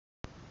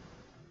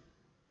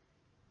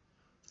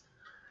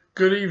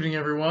Good evening,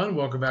 everyone.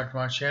 Welcome back to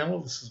my channel.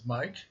 This is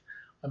Mike.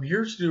 I'm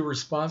here to do a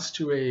response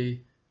to a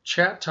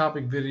chat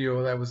topic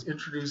video that was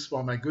introduced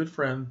by my good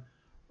friend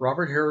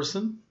Robert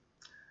Harrison,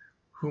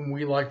 whom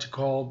we like to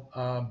call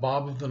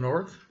Bob of the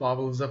North. Bob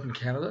lives up in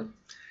Canada.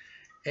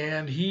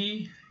 And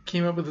he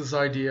came up with this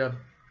idea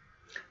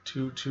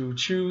to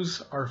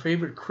choose our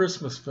favorite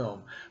Christmas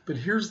film. But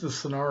here's the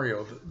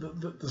scenario.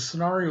 The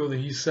scenario that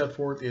he set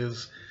forth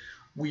is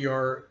we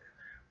are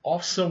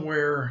off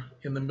somewhere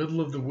in the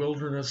middle of the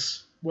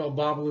wilderness. Well,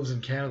 Bob lives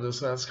in Canada,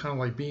 so that's kind of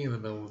like being in the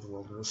middle of the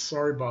wilderness.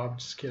 Sorry, Bob,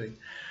 just kidding.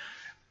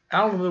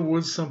 Out in the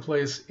woods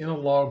someplace in a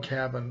log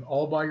cabin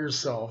all by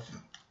yourself,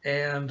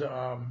 and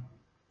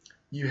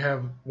you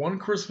have one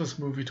Christmas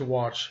movie to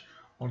watch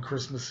on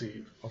Christmas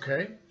Eve,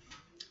 okay?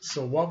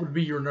 So what would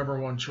be your number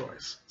one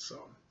choice?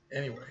 So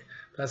anyway,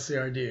 that's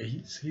the idea.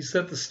 He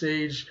set the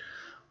stage,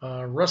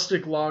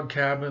 rustic log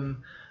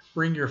cabin,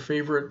 bring your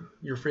favorite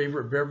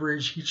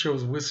beverage. He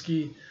chose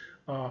whiskey.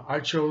 I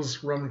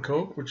chose rum and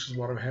coke, which is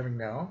what I'm having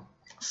now.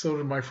 So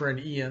did my friend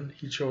Ian.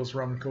 He chose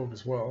rum and coke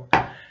as well.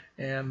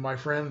 And my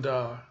friend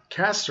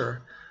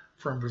Castor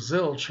from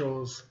Brazil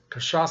chose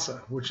cachaça,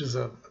 which is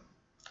a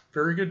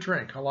very good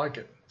drink. I like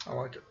it.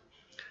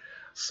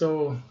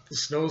 So the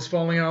snow's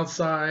falling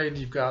outside.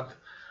 You've got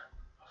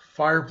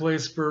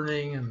fireplace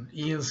burning, and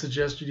Ian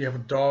suggested you have a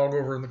dog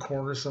over in the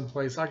corner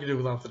someplace. I could do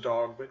without the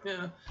dog, but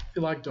yeah, if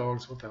you like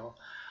dogs, what the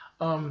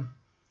hell.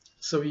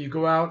 So you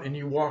go out and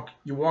you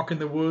walk in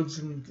the woods,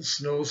 and the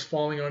snow's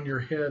falling on your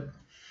head.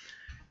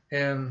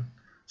 And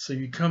so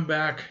you come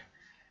back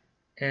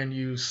and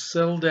you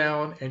settle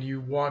down and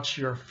you watch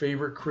your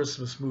favorite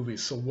Christmas movie.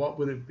 So what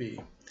would it be?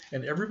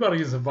 And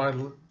everybody is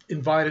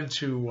invited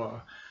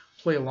to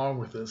play along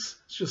with this.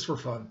 It's just for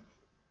fun.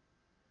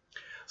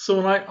 So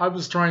when I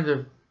was trying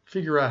to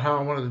figure out how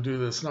I wanted to do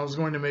this, and I was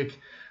going to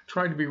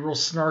trying to be real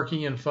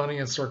snarky and funny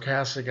and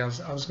sarcastic, I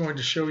was going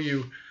to show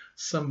you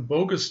some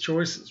bogus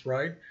choices,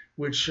 right?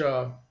 Which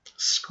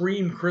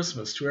scream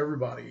Christmas to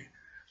everybody.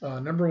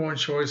 Number one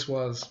choice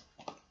was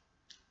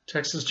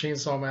Texas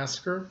Chainsaw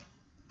Massacre.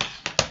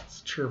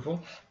 It's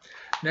cheerful.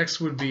 Next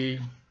would be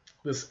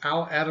this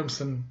Al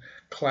Adamson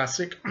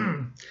classic,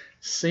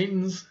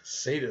 Satan's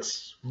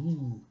Sadists.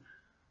 Ooh.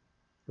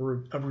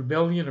 A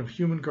rebellion of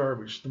human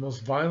garbage, the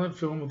most violent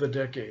film of the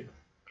decade.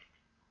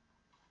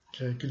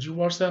 Okay, could you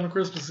watch that on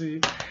Christmas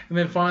Eve? And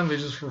then finally,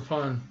 just for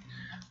fun,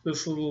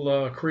 this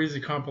little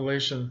crazy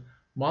compilation,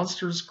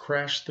 Monsters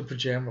Crash the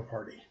Pajama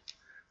Party.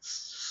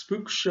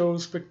 Spook Show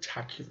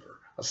Spectacular.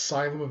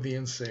 Asylum of the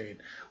Insane.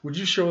 Would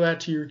you show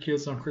that to your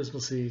kids on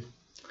Christmas Eve?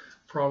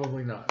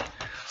 Probably not.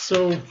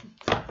 So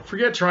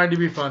forget trying to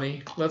be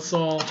funny. Let's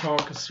all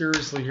talk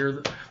seriously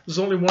here. There's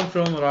only one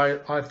film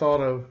that I thought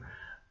of.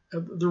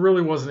 There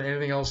really wasn't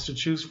anything else to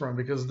choose from,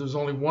 because there's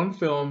only one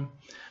film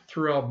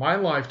throughout my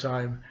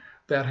lifetime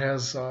that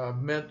has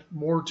meant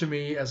more to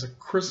me as a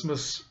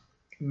Christmas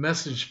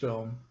message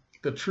film,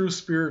 the true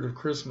spirit of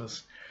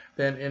Christmas,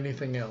 than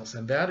anything else.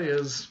 And that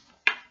is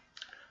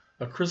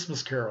A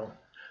Christmas Carol,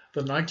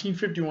 the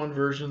 1951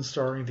 version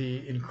starring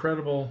the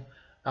incredible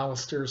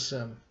Alastair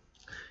Sim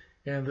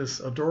and this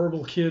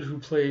adorable kid who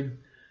played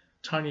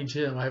Tiny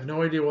Tim. I have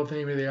no idea what the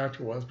name of the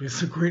actor was, but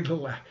he's a great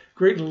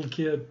little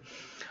kid.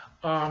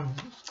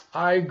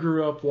 I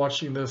grew up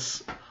watching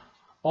this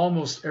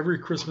almost every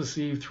Christmas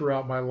Eve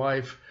throughout my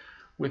life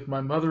with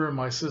my mother and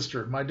my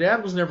sister. My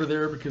dad was never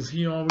there because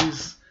he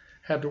always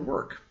had to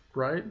work,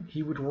 right?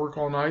 He would work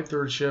all night,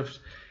 third shift,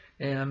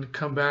 and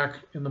come back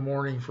in the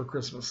morning for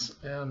Christmas.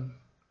 And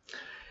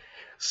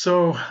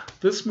so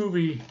this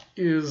movie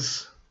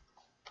is,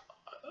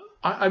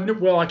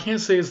 well, I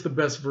can't say it's the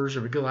best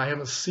version because I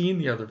haven't seen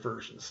the other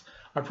versions.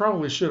 I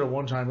probably should at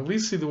one time at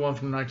least see the one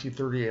from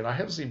 1938. I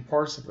have seen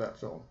parts of that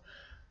film,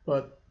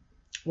 but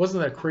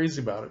wasn't that crazy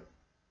about it.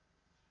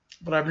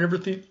 But I've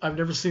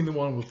never seen the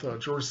one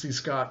with George C.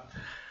 Scott,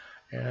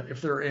 and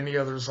if there are any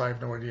others, I have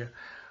no idea.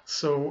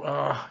 So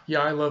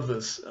yeah, I love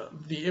this.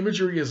 The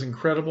imagery is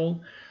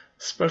incredible,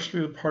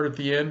 especially the part at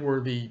the end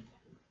where the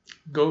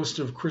ghost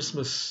of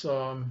Christmas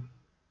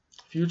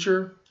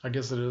future, I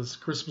guess it is,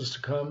 Christmas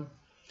to come,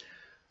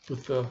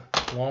 with the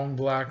long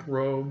black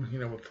robe, you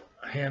know, with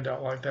a hand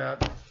out like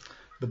that,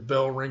 the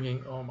bell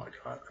ringing. Oh my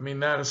God. I mean,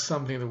 that is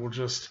something that will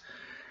just,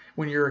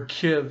 when you're a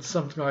kid,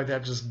 something like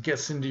that just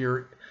gets into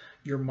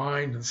your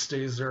mind and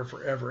stays there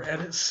forever.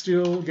 And it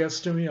still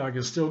gets to me. I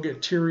can still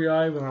get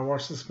teary-eyed when I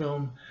watch this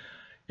film.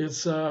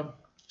 It's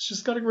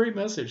just got a great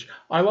message.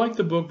 I like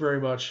the book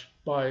very much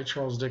by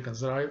Charles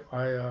Dickens, and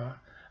I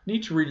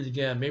need to read it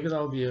again. Maybe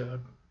that'll be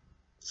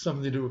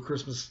something to do with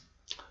Christmas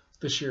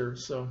this year.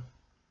 So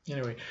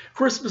anyway,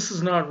 Christmas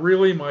is not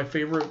really my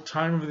favorite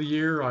time of the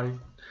year. I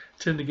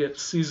tend to get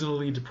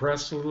seasonally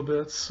depressed a little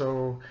bit,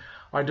 so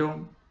I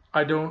don't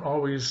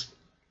always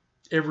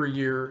every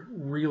year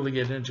really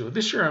get into it.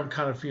 This year I'm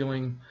kind of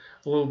feeling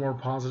a little more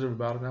positive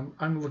about it.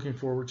 I'm looking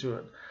forward to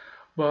it.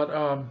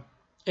 But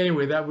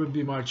anyway, that would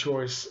be my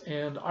choice,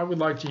 and I would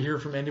like to hear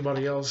from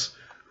anybody else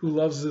who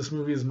loves this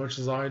movie as much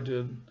as I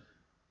do.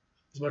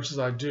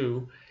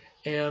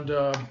 And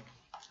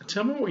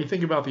Tell me what you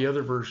think about the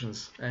other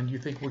versions, and you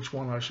think which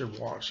one I should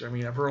watch. I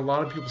mean, I've heard a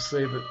lot of people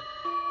say that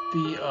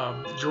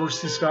the George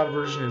C. Scott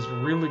version is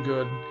really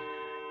good,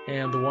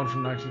 and the one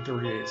from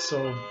 1938.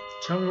 So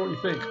tell me what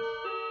you think.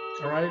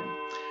 All right?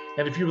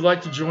 And if you would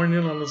like to join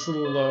in on this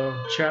little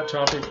chat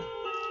topic,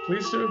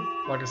 please do.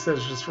 Like I said,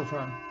 it's just for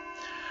fun.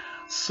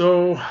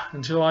 So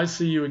until I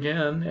see you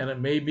again, and it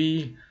may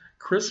be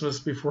Christmas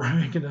before I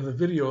make another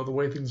video of the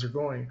way things are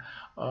going,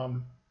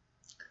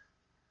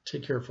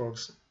 take care,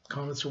 folks.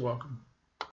 Comments are welcome.